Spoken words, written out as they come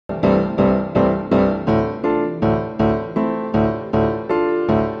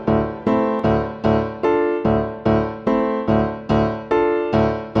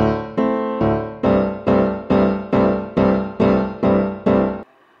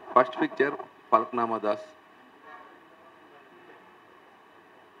First picture Falaknuma Das.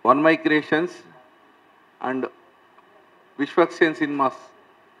 One my creations and Vishwak సెన్ cinemas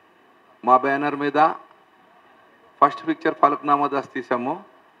మా banner మీద first picture Falaknuma Das తీసాము.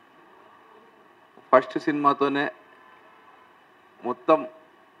 First సినిమాతోనే మొత్తం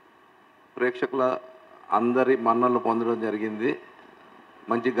ప్రేక్షకుల అందరి మన్నలు పొందడం జరిగింది.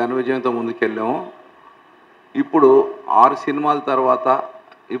 మంచి ఘన విజయంతో ముందుకెళ్ళాము. ఇప్పుడు 6 సినిమాల తర్వాత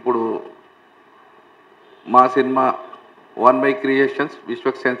ఇప్పుడు మా cinema one my creations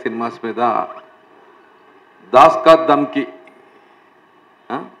Vishwak సెన్ cinemas మీద దాస్ కా ధమ్కి,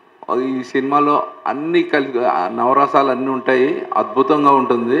 ఈ సినిమాలో అన్ని కలిసి నవరసాలు అన్నీ ఉంటాయి. అద్భుతంగా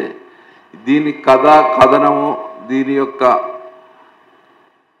ఉంటుంది. దీని కథనము దీని యొక్క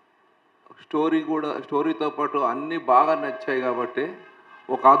స్టోరీతో పాటు అన్నీ బాగా నచ్చాయి. కాబట్టి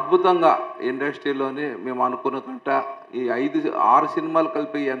ఒక అద్భుతంగా ఇండస్ట్రీలోని మేము అనుకున్న కంటే ఈ 6 సినిమాలు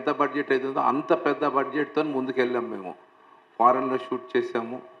కలిపి ఎంత బడ్జెట్ అవుతుందో అంత పెద్ద బడ్జెట్తో ముందుకెళ్ళాము. మేము ఫారెన్లో షూట్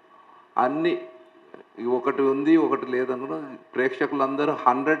చేసాము. అన్నీ ఒకటి ఉంది ఒకటి లేదనుకున్న ప్రేక్షకులందరూ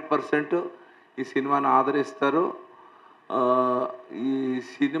 100% ఈ సినిమాని ఆదరిస్తారు. ఈ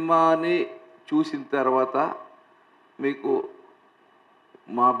సినిమాని చూసిన తర్వాత మీకు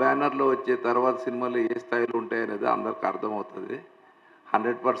మా బ్యానర్లో వచ్చే తర్వాత సినిమాలు ఏ స్థాయిలో ఉంటాయనేది అందరికి అర్థమవుతుంది.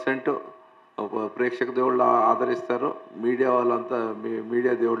 100% ప్రేక్షక దేవుళ్ళు ఆదరిస్తారు. మీడియా వాళ్ళంతా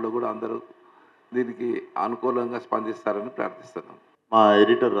మీడియా దేవుళ్ళు కూడా అందరూ దీనికి అనుకూలంగా స్పందిస్తారని ప్రార్థిస్తున్నాం. మా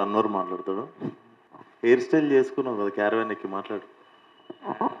ఎడిటర్ అన్వర్ మాట్లాడతాడు. హెయిర్ స్టైల్ చేసుకున్నావు కదా, క్యారవాన్ ఎక్కి మాట్లాడు.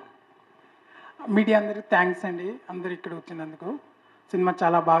 మీడియా అందరికి థ్యాంక్స్ అండి. అందరు ఇక్కడ వచ్చినందుకు. సినిమా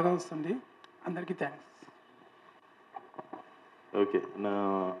చాలా బాగా వస్తుంది. అందరికీ థ్యాంక్స్. ఓకే, నా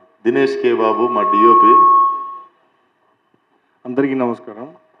దినేష్ కే బాబు మా డిఓపి. అందరికీ నమస్కారం.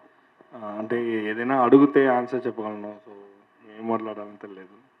 అంటే ఏదైనా అడిగితే ఆన్సర్ చెప్పగలను. సో ఏం మాట్లాడాలని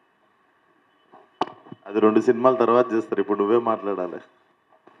తెలియదు. అది 2 సినిమాల తర్వాత చేస్తారు. ఇప్పుడు నువ్వే మాట్లాడాలి.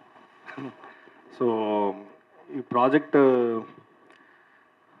 సో ఈ ప్రాజెక్ట్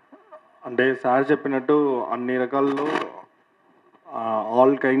అంటే సార్ చెప్పినట్టు అన్ని రకాల్లో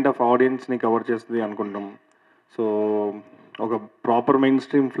ఆల్ కైండ్ ఆఫ్ ఆడియన్స్ని కవర్ చేస్తుంది అనుకుంటాం. సో ఒక proper main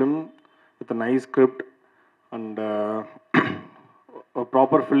stream film with nice script and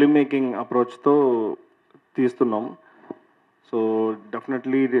proper film making అప్రోచ్తో తీస్తున్నాం. సో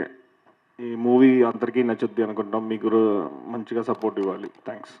డెఫినెట్లీ ఈ మూవీ అందరికీ నచ్చుద్ది అనుకుంటాం. మీకు మంచిగా సపోర్ట్ ఇవ్వాలి.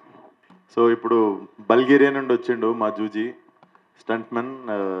 థ్యాంక్స్. సో ఇప్పుడు బల్గేరియా నుండి వచ్చిండు మా జూజీ స్టంట్మెన్.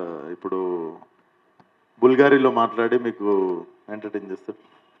 ఇప్పుడు బుల్గారీలో మాట్లాడి మీకు ఎంటర్టైన్ చేస్తారు.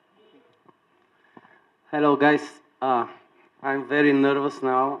 Hello guys, I'm very nervous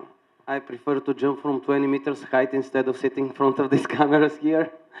now. I prefer to jump from 20 meters height instead of sitting in front of these cameras here.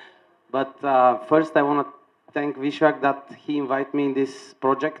 But first I want to thank Vishwak that he invited me in this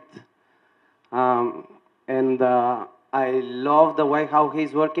project. And I love the way how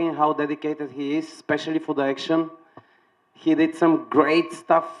he's working, how dedicated he is, especially for the action. He did some great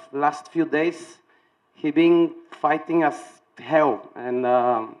stuff last few days. He been fighting as hell, and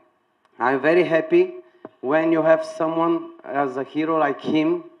I'm very happy when you have someone as a hero like him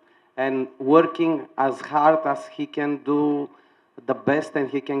and working as hard as he can do the best, and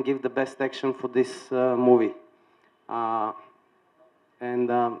he can give the best action for this movie. And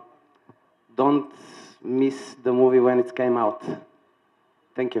don't miss the movie when it came out.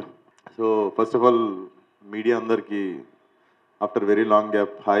 Thank you. So first of all media అందరికీ after very long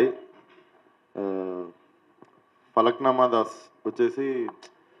gap hi. Falaknuma Das వచ్చేసి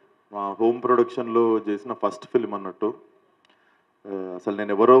మా home ప్రొడక్షన్లో చేసిన first film అన్నట్టు. అసలు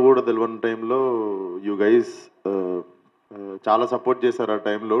నేను ఎవరో కూడా తెలియని టైంలో యూ గైస్ చాలా సపోర్ట్ చేశారు ఆ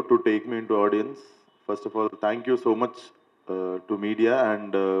టైంలో to take me in to audience. First of all thank you so much to media.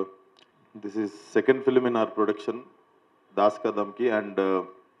 And this is second film in our production Das కా ధమ్కి. అండ్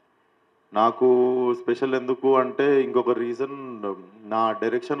నాకు స్పెషల్ ఎందుకు అంటే ఇంకొక రీజన్, నా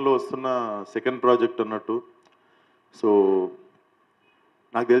డైరెక్షన్లో వస్తున్న సెకండ్ ప్రాజెక్ట్ అన్నట్టు. సో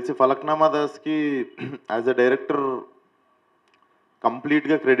నాకు తెలిసి ఫలక్నామా దాస్కి యాజ్ అ డైరెక్టర్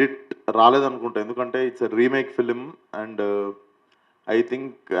కంప్లీట్గా క్రెడిట్ రాలేదనుకుంటా, ఎందుకంటే it's a remake film. And I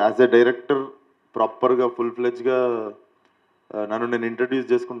think as a director ప్రాపర్గా ఫుల్ ఫ్లెజ్గా నన్ను నేను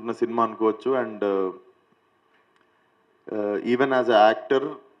ఇంట్రడ్యూస్ చేసుకుంటున్న సినిమా అనుకోవచ్చు. And even as a actor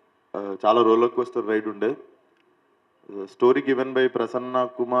చాలా రోలర్ కోస్టర్ రైడ్ ఉండే. Story given by Prasanna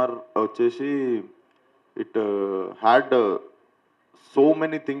Kumar వచ్చేసి it had so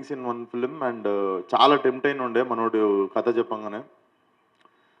many things in one film. And చాలా tempt అయిన ఉండే మనోడు కథ చెప్పంగానే.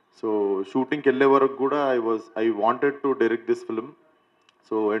 సో షూటింగ్కి వెళ్ళే వరకు కూడా I wanted to direct this film.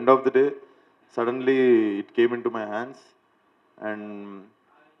 So end of the day suddenly it came in to my hands. And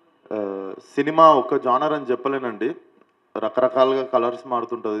cinema ఒక జానర్ అని చెప్పలేనండి, రకరకాలుగా కలర్స్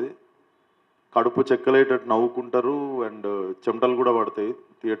మారుతుంటుంది, కడుపు చెక్కలేటట్టు నవ్వుకుంటారు అండ్ చెమటలు కూడా పడతాయి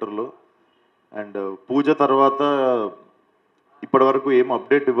థియేటర్లో. అండ్ పూజ తర్వాత ఇప్పటి వరకు ఏం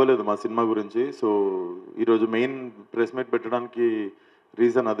అప్డేట్ ఇవ్వలేదు మా సినిమా గురించి. సో ఈరోజు మెయిన్ ప్రెస్ మీట్ పెట్టడానికి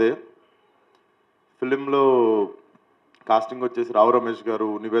రీజన్ అదే. ఫిలింలో కాస్టింగ్ వచ్చేసి రావు రమేష్ గారు,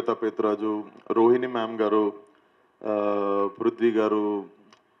 నివేతా పేతురాజు, రోహిణి మ్యామ్ గారు, పృథ్వీ గారు,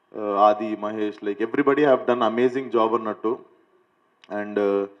 ఆది, Mahesh, like everybody have done amazing job అన్నట్టు. And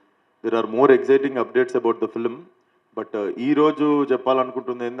there are more exciting updates about the film. But ఈరోజు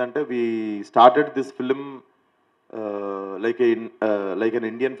చెప్పాలనుకుంటుంది ఏంటంటే, we started this film like an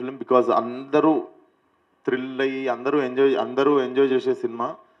Indian film, because అందరూ థ్రిల్ అయ్యి అందరూ ఎంజాయ్ చేసే cinema.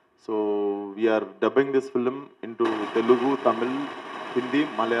 So we are dubbing this film into Telugu, Tamil, Hindi,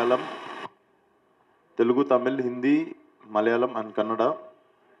 Malayalam, and Kannada.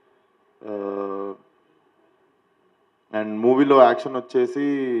 And మూవీలో action వచ్చేసి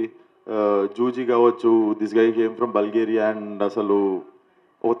జూజీ కావచ్చు, this guy came from Bulgaria. And అసలు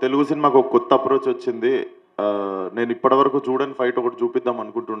ఒక తెలుగు సినిమాకి ఒక కొత్త అప్రోచ్ వచ్చింది. నేను ఇప్పటివరకు చూడని ఫైట్ ఒకటి చూపిద్దాం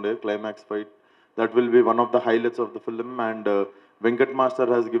అనుకుంటుండే, climax fight. That will be one of the highlights of the film. And Venkat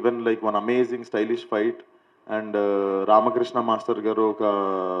master has given like one amazing stylish fight. And Ramakrishna master గారు ఒక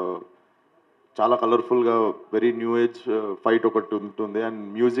చాలా కలర్ఫుల్గా వెరీ న్యూ ఏజ్ ఫైట్ ఒకటి ఉంటుంది. And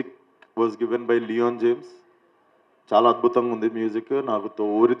music was given by Leone James. చాలా అద్భుతంగా ఉంది music. నాకు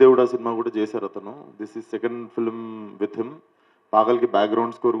ఓరిదేవుడా సినిమా కూడా చేశారు అతను. This is second film with him. పాగల్కి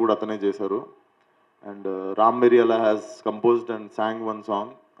background score కూడా అతనే చేశారు. And Ram Miriyala has composed and song one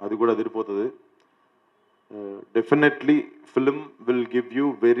song, అది కూడా అదిరిపోతుంది. Definitely film will give you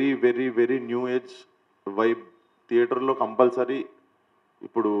very very very new age vibe. థియేటర్లో కంపల్సరీ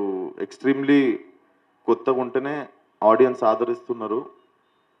ఇప్పుడు ఎక్స్ట్రీమ్లీ కొత్తగా ఉంటేనే ఆడియన్స్ ఆదరిస్తున్నారు.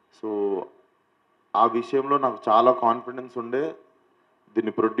 సో ఆ విషయంలో నాకు చాలా కాన్ఫిడెన్స్ ఉండే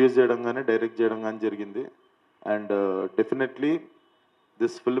దీన్ని ప్రొడ్యూస్ చేయడం కానీ డైరెక్ట్ చేయడం కానీ జరిగింది. And definitely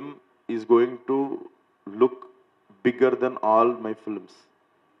this film is going to look bigger than all my films.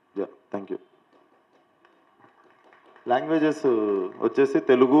 Yeah, thank you. Languages వచ్చేసి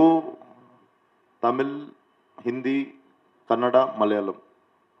తెలుగు, తమిళ్, హిందీ, కన్నడ, మలయాళం.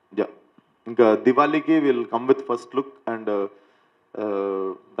 యా, ఇంకా దివాళీకి will come with first look. And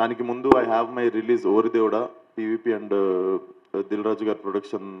దానికి ముందు I have my release ఓరిదేవుడా, PVP and Dil Raju గారి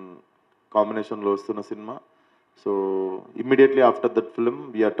production కాంబినేషన్లో వస్తున్న cinema. So immediately after that film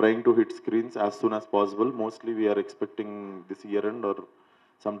we are trying to hit screens as soon as possible. Mostly we are expecting this year end are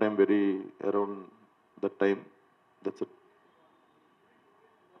some time very around that time. That's it.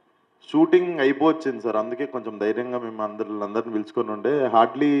 Shooting అయిపోవచ్చింది sir, అందుకే కొంచెం ధైర్యంగా మేము అందరిని పిలుచుకొని ఉండే.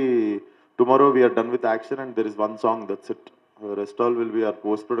 Hardly tomorrow we are done with action and there is one song, that's it. Rest all will be our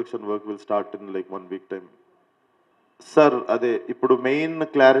post production work will start in like 1 week time. Sir అదే ఇప్పుడు main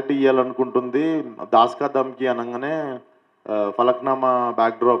clarity ఇవ్వాలనుకుంటుంది. దాస్కా ధమ్కి అనగానే ఫలక్నామా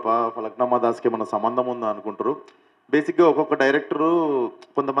బ్యాక్డ్రాపా, ఫలక్నామా దాస్కి ఏమైనా సంబంధం ఉందా అనుకుంటారు. బేసిక్గా ఒక్కొక్క డైరెక్టరు,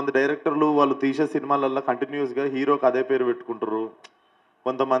 కొంతమంది డైరెక్టర్లు వాళ్ళు తీసే సినిమాలల్లో కంటిన్యూస్గా హీరోకి అదే పేరు పెట్టుకుంటారు.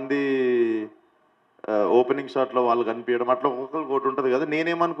 కొంతమంది ఓపెనింగ్ షాట్లో వాళ్ళు కనిపించడం, అట్లా ఒక్కొక్కరికి ఒకటి ఉంటుంది కదా.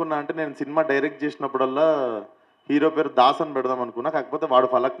 నేనేమనుకున్నా అంటే, నేను సినిమా డైరెక్ట్ చేసినప్పుడల్లా హీరో పేరు దాస్ అని పెడదాం అనుకున్నా. కాకపోతే వాడు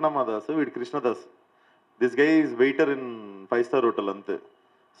ఫలక్నామా దాస్, వీడు Krishnadas. This guy is waiter in 5-star hotel అంతే.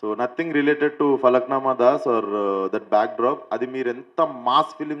 So nothing related to Falaknuma Das are that back drop. అది మీరు ఎంత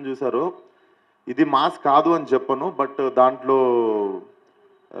మాస్ ఫిలిం చూసారో, ఇది మాస్ కాదు అని చెప్పను. బట్ దాంట్లో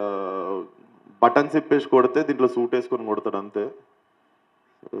బటన్స్ ఇప్పేసి కొడితే దీంట్లో సూట్ వేసుకొని కొడతాడు అంతే.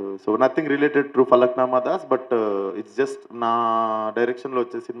 So nothing related to Falaknuma Das. But it's just నా డైరెక్షన్లో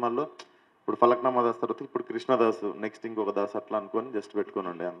వచ్చే సినిమాల్లో ఇప్పుడు ఫలక్నామా దాస్ తర్వాత ఇప్పుడు కృష్ణదాస్, నెక్స్ట్ ఇంకొక దాస్, అట్లా అనుకొని జస్ట్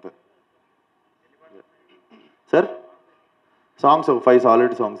పెట్టుకోనండి అంతే. సార్ సాంగ్స్ ఒక 5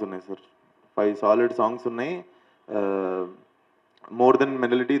 సాలిడ్ సాంగ్స్ ఉన్నాయి సార్. 5 సాలిడ్ సాంగ్స్ ఉన్నాయి. More than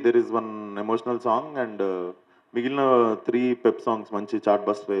melody there is 1 emotional song. And మిగిలిన 3 పెప్ సాంగ్స్, మంచి చాట్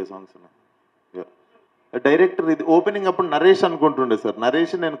బస్టర్ అయ్యే సాంగ్స్ ఉన్నాయి. డైరెక్టర్ ఇది ఓపెనింగ్ అప్పుడు నరేష్ అనుకుంటుండే సార్.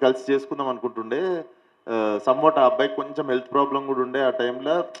 నరేష్ నేను కలిసి చేసుకుందాం అనుకుంటుండే. సమ్వాట్ ఆ అబ్బాయికి కొంచెం హెల్త్ ప్రాబ్లం కూడా ఉండే ఆ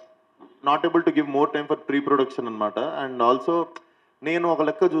టైంలో. Not able to give more time for pre production అనమాట. అండ్ ఆల్సో నేను ఒక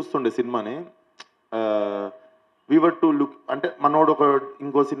లెక్క చూస్తుండే సినిమాని, వీవర్ టు లుక్ అంటే మనోడు ఒక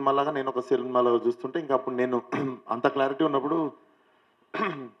ఇంకో సినిమాలాగా నేను ఒక సినిమాలాగా చూస్తుంటే, ఇంకా అప్పుడు నేను అంత క్లారిటీ ఉన్నప్పుడు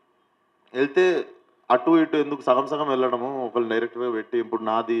వెళ్తే అటు ఇటు ఎందుకు సగం సగం వెళ్ళడము, ఒకళ్ళు డైరెక్టర్గా పెట్టి. ఇప్పుడు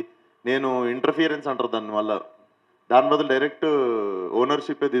నాది నేను ఇంటర్ఫియరెన్స్ అంటారు దాని వల్ల, దాని బదులు డైరెక్ట్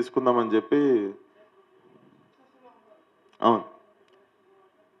ఓనర్షిప్పే తీసుకుందామని చెప్పి. అవును,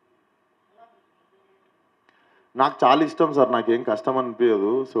 నాకు చాలా ఇష్టం సార్, నాకేం కష్టం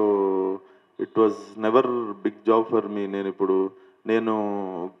అనిపించదు. So it was never big job for me. నేను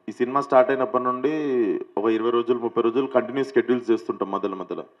ఈ సినిమా స్టార్ట్ అయినప్పటి నుండి ఒక 20 రోజులు 30 రోజులు కంటిన్యూస్ షెడ్యూల్స్ చేస్తుంటాం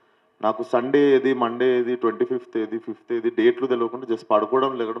మధ్యలో. నాకు సండే ఏది, మండే ఏది, 25th ఏది, 5th ఏది డేట్లు తెలియకుండా జస్ట్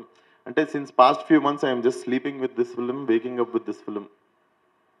పడుకోవడం లేగడం. అంటే since past few months I'm just sleeping with this film, waking up with this film.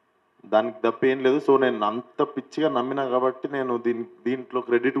 దానికి తప్ప ఏం లేదు. సో నేను అంత పిచ్చిగా నమ్మినా కాబట్టి నేను దీంట్లో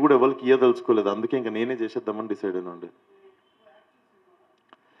క్రెడిట్ కూడా ఎవరికి ఇయ్యదలుచుకోలేదు. అందుకే ఇంకా నేనే చేసేద్దామని డిసైడ్ అయినండి.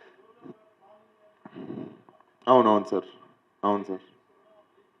 అవునవును సార్, అవును సార్.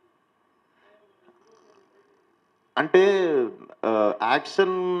 అంటే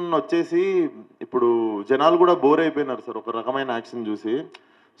యాక్షన్ వచ్చేసి ఇప్పుడు జనాలు కూడా బోర్ అయిపోయినారు సార్ ఒక రకమైన యాక్షన్ చూసి.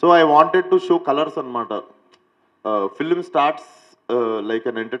 So I wanted to show colours అనమాట. Film starts like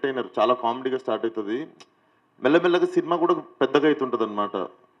an entertainer, చాలా కామెడీగా స్టార్ట్ అవుతుంది. మెల్లమెల్లగా సినిమా కూడా పెద్దగా అవుతుంటుంది అనమాట.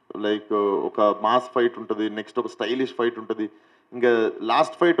 లైక్ ఒక మాస్ ఫైట్ ఉంటుంది, నెక్స్ట్ ఒక స్టైలిష్ ఫైట్ ఉంటుంది, ఇంకా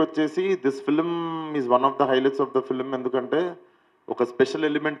లాస్ట్ ఫైట్ వచ్చేసి this film is one of the highlights of the film. ఎందుకంటే ఒక స్పెషల్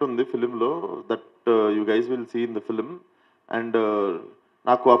ఎలిమెంట్ ఉంది ఫిలింలో that you guys will see in the film. And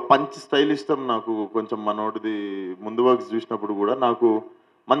నాకు ఆ పంచ్ స్టైల్ ఇష్టం. నాకు కొంచెం మనోడిది ముందు వర్క్స్ చూసినప్పుడు కూడా నాకు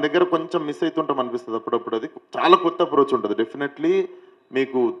మన దగ్గర కొంచెం మిస్ అవుతుంటాం అనిపిస్తుంది అప్పుడప్పుడు. అది చాలా కొత్త అప్రోచ్ ఉంటుంది. డెఫినెట్లీ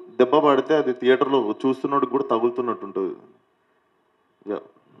మీకు దెబ్బ పడితే అది థియేటర్లో చూస్తున్నోడికి కూడా తగులుతున్నట్టు ఉంటుంది.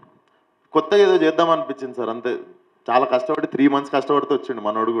 కొత్తగా ఏదో చేద్దాం అనిపించింది సార్, అంతే. చాలా కష్టపడి 3 months కష్టపడితే వచ్చిండు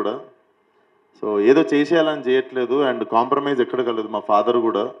మనోడు కూడా. సో ఏదో చేసేయాలని చేయట్లేదు. అండ్ కాంప్రమైజ్ ఎక్కడ కలదు. మా ఫాదర్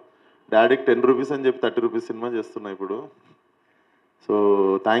కూడా డాడీకి 10 రూపీస్ అని చెప్పి 30 రూపీస్ సినిమా చేస్తున్నా ఇప్పుడు. So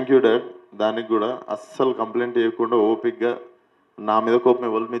thank you dad. దానికి కూడా అస్సలు కంప్లైంట్ చేయకుండా ఓపిక్గా, నా మీద కోపం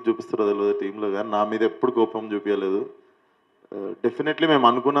ఎవరి మీద చూపిస్తారో తెలియదు టీంలో, కానీ నా మీద ఎప్పుడు కోపం చూపించలేదు. డెఫినెట్లీ మేము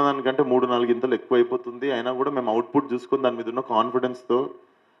అనుకున్న దానికంటే 3-4 ఇంతలు ఎక్కువ అయిపోతుంది. అయినా కూడా మేము అవుట్పుట్ చూసుకుని దాని మీద ఉన్న కాన్ఫిడెన్స్తో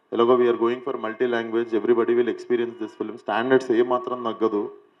ఎలాగో we are going for multi language, everybody will experience this film. Standards ఏ మాత్రం తగ్గదు.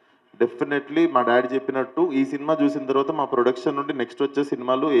 డెఫినెట్లీ మా డాడీ చెప్పినట్టు ఈ సినిమా చూసిన తర్వాత మా ప్రొడక్షన్ నుండి నెక్స్ట్ వచ్చే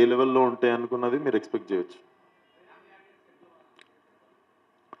సినిమాలు ఏ లెవెల్లో ఉంటాయి అనుకున్నది మీరు ఎక్స్పెక్ట్ చేయొచ్చు.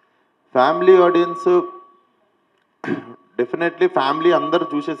 ఫ్యామిలీ ఆడియన్స్ డెఫినెట్లీ ఫ్యామిలీ అందరూ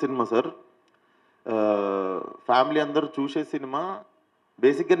చూసే సినిమా సార్. ఫ్యామిలీ అందరూ చూసే సినిమా.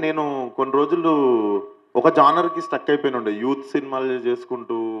 బేసిక్గా నేను కొన్ని రోజులు ఒక జానర్కి స్టక్ అయిపోయినండే, యూత్ సినిమాలు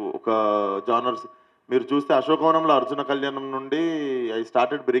చేసుకుంటూ ఒక జానర్స్. మీరు చూస్తే అశోకవనంలో అర్జున కళ్యాణం నుండి I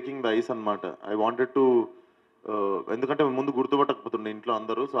started breaking the ice అనమాట. ఐ వాంటెడ్ టు, ఎందుకంటే ముందు గుర్తుపట్టకపోతుండే ఇంట్లో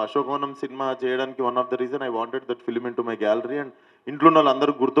అందరూ. సో అశోకవనం సినిమా చేయడానికి one of the reason I wanted that film in to my gallery. And ఇంట్లో ఉన్న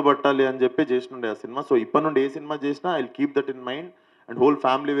వాళ్ళందరూ గుర్తుపట్టాలి అని చెప్పి చేసినుండే ఆ సినిమా. సో ఇప్పటి నుండి ఏ సినిమా చేసినా I keep that in mind and whole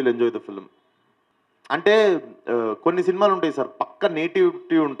family will enjoy the film. అంటే కొన్ని సినిమాలు ఉంటాయి సార్ పక్క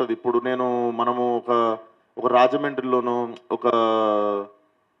నేటివిటీ ఉంటుంది. ఇప్పుడు మనము ఒక రాజమండ్రిలోనో ఒక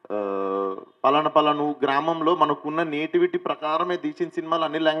పలానా గ్రామంలో మనకున్న నేటివిటీ ప్రకారమే తీసిన సినిమాలు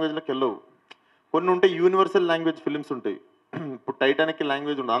అన్ని లాంగ్వేజ్లకు వెళ్ళవు. కొన్ని ఉంటాయి యూనివర్సల్ లాంగ్వేజ్ ఫిలిమ్స్ ఉంటాయి. ఇప్పుడు టైటానిక్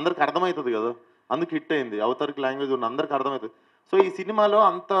లాంగ్వేజ్ ఉండదు, అందరికి అర్థమవుతుంది కదా, అందుకు హిట్ అయింది. అవతారికి లాంగ్వేజ్ ఉన్న అందరికి అర్థమవుతుంది. సో ఈ సినిమాలో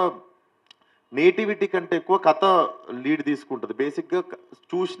అంత నేటివిటీ కంటే ఎక్కువ కథ లీడ్ తీసుకుంటుంది. బేసిక్గా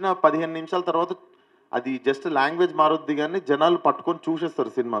చూసిన 15 నిమిషాల తర్వాత అది జస్ట్ లాంగ్వేజ్ మారుద్ది కానీ జనాలు పట్టుకొని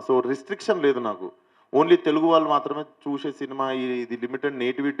చూసేస్తారు సినిమా. సో రిస్ట్రిక్షన్ లేదు నాకు. ఓన్లీ తెలుగు వాళ్ళు మాత్రమే చూసే సినిమా, ఇది లిమిటెడ్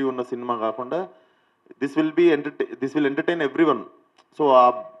నేటివిటీ ఉన్న సినిమా కాకుండా this will entertain every one. So ఆ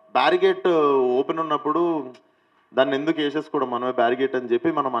బ్యారిగేట్ ఓపెన్ ఉన్నప్పుడు దాన్ని ఎందుకు వేసేసుకోవడం మనమే బ్యారిగేట్ అని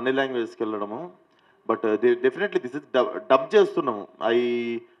చెప్పి మనం అన్ని లాంగ్వేజెస్కి వెళ్ళడము. But definitely this is dub చేస్తున్నాము.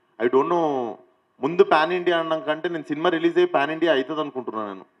 ఐ డోంట్ నో, ముందు పాన్ ఇండియా అన్నాం కంటే నేను సినిమా రిలీజ్ అయ్యి పాన్ ఇండియా అవుతుంది అనుకుంటున్నాను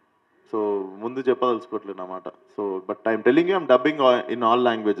నేను. సో ముందు చెప్పదలుచుకోవట్లేదు అన్నమాట. So but I'm telling you I'm dubbing in all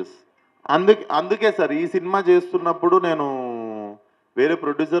languages. అందుకే సార్ ఈ సినిమా చేస్తున్నప్పుడు నేను వేరే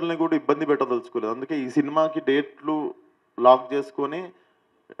ప్రొడ్యూసర్ని కూడా ఇబ్బంది పెట్టదలుచుకోలేదు. అందుకే ఈ సినిమాకి డేట్లు లాక్ చేసుకొని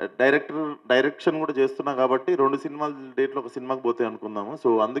డైరెక్షన్ కూడా చేస్తున్నా కాబట్టి 2 సినిమాల డేట్లు ఒక సినిమాకి పోతాయి అనుకుందాము. సో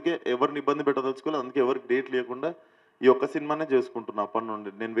అందుకే ఎవరిని ఇబ్బంది పెట్టదలుచుకోలేదు. అందుకే ఎవరికి డేట్ లేకుండా ఈ ఒక్క సినిమానే చేసుకుంటున్నా అప్పటి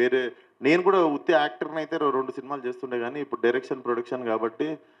నుండి. నేను కూడా ఉత్తి యాక్టర్ని అయితే 2 సినిమాలు చేస్తుండే, కానీ ఇప్పుడు డైరెక్షన్ ప్రొడక్షన్ కాబట్టి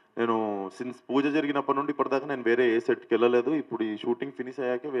నేను సిన్స్ పూజ జరిగినప్పటి నుండి ఇప్పటిదాకా నేను వేరే ఏ సెట్కి వెళ్ళలేదు. ఇప్పుడు ఈ షూటింగ్ ఫినిష్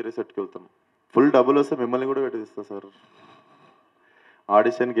అయ్యాకే వేరే సెట్కి వెళ్తాను. ఫుల్ డబుల్ వస్తే మిమ్మల్ని కూడా పెట్టిస్తా sir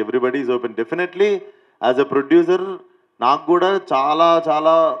ఆడిషన్కి. Everybody is open. Definitely as a producer నాకు కూడా చాలా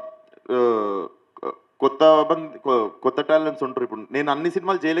చాలా కొత్త టాలెంట్స్ ఉంటారు. ఇప్పుడు నేను అన్ని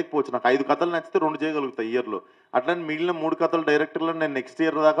సినిమాలు చేయలేకపోవచ్చు. నాకు 5 కథలు నచ్చితే 2 చేయగలుగుతాయి ఇయర్లో. అట్లని మిగిలిన 3 కథలు డైరెక్టర్లను నేను నెక్స్ట్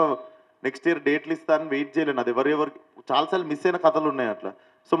ఇయర్ డేట్లు ఇస్తానని వెయిట్ చేయలేను. అది ఎవరికి చాలాసార్లు మిస్ అయిన కథలు ఉన్నాయి అట్లా.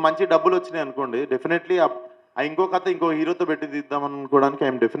 సో మంచి డబ్బులు వచ్చినాయి అనుకోండి, డెఫినెట్లీ ఆ ఇంకో కథ ఇంకో హీరోతో పెట్టి తీద్దాం అనుకోవడానికి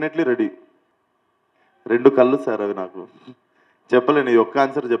ఐఎమ్ డెఫినెట్లీ రెడీ. 2 కళ్ళు సార్ అవి నాకు చెప్పలేను, ఈ ఒక్క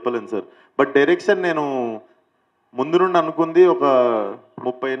ఆన్సర్ చెప్పలేను సార్. బట్ డైరెక్షన్ నేను ముందు నుండి అనుకుంది ఒక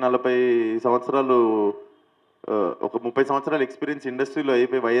 30-40 సంవత్సరాలు, ఒక 30 సంవత్సరాల ఎక్స్పీరియన్స్ ఇండస్ట్రీలో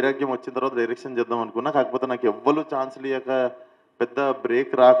అయిపోయి వైరాగ్యం వచ్చిన తర్వాత డైరెక్షన్ చేద్దాం అనుకున్నా. కాకపోతే నాకు ఎవ్వరు ఛాన్స్లు ఇవ్వక, పెద్ద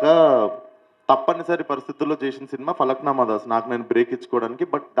బ్రేక్ రాక, తప్పనిసరి పరిస్థితుల్లో చేసిన సినిమా ఫలక్నామా దాస్, నాకు నేను బ్రేక్ ఇచ్చుకోవడానికి.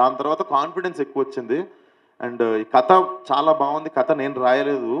 బట్ దాని తర్వాత కాన్ఫిడెన్స్ ఎక్కువ వచ్చింది. అండ్ ఈ కథ చాలా బాగుంది. కథ నేను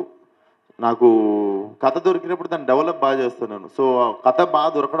రాయలేదు, నాకు కథ దొరికినప్పుడు దాన్ని డెవలప్ బాగా చేస్తున్నాను. సో కథ బాగా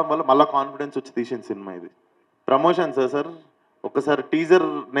దొరకడం వల్ల మళ్ళీ కాన్ఫిడెన్స్ వచ్చి తీసిన సినిమా ఇది. ప్రమోషన్ సార్ ఒక్కసారి టీజర్,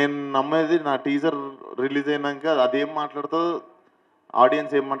 నేను నమ్మేది నా టీజర్ రిలీజ్ అయినాక అదేం మాట్లాడుతో,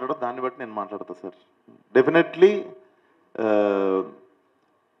 ఆడియన్స్ ఏం మాట్లాడో దాన్ని బట్టి నేను మాట్లాడతా sir. Definitely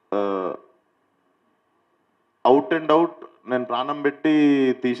out and out నేను ప్రాణం పెట్టి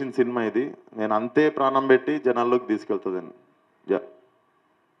తీసిన సినిమా ఇది. నేను అంతే ప్రాణం పెట్టి జనాల్లోకి తీసుకెళ్తుందండి. Yeah,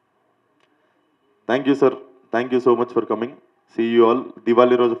 thank you sir, thank you so much for coming. See you all.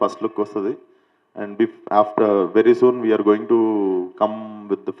 Diwali రోజు ఫస్ట్ లుక్ వస్తుంది. And after very soon we are going to come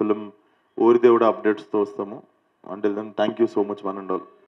with the film Ori Devada updates తో వస్తాము. Until then, thank you so much one and all.